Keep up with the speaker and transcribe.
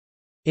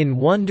In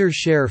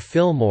Wondershare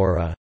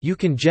Filmora, you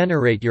can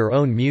generate your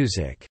own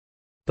music.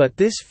 But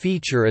this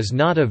feature is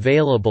not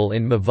available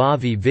in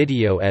Movavi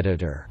Video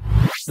Editor.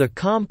 The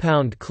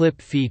compound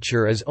clip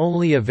feature is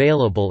only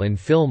available in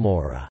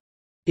Filmora.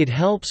 It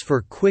helps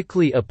for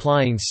quickly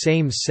applying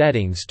same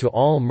settings to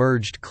all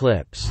merged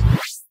clips.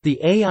 The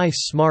AI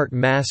Smart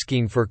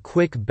Masking for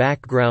quick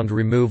background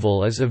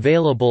removal is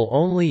available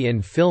only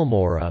in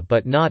Filmora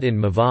but not in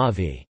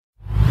Movavi.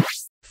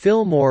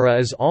 Filmora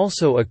is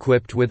also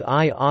equipped with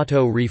AI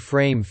Auto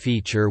Reframe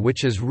feature,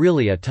 which is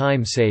really a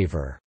time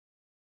saver.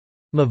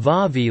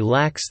 Movavi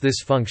lacks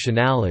this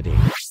functionality.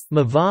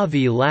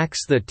 Movavi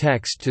lacks the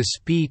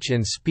text-to-speech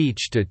and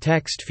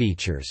speech-to-text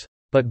features,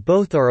 but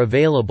both are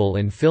available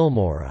in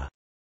Filmora.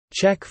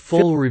 Check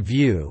full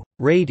review,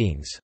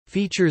 ratings,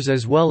 features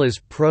as well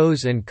as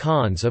pros and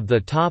cons of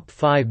the top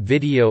 5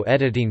 video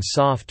editing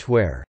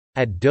software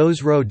at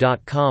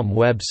dozro.com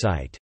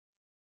website.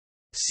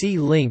 See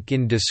link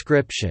in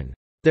description.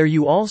 There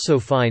you also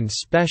find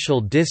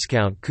special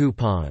discount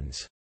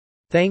coupons.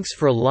 Thanks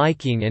for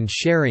liking and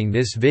sharing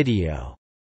this video.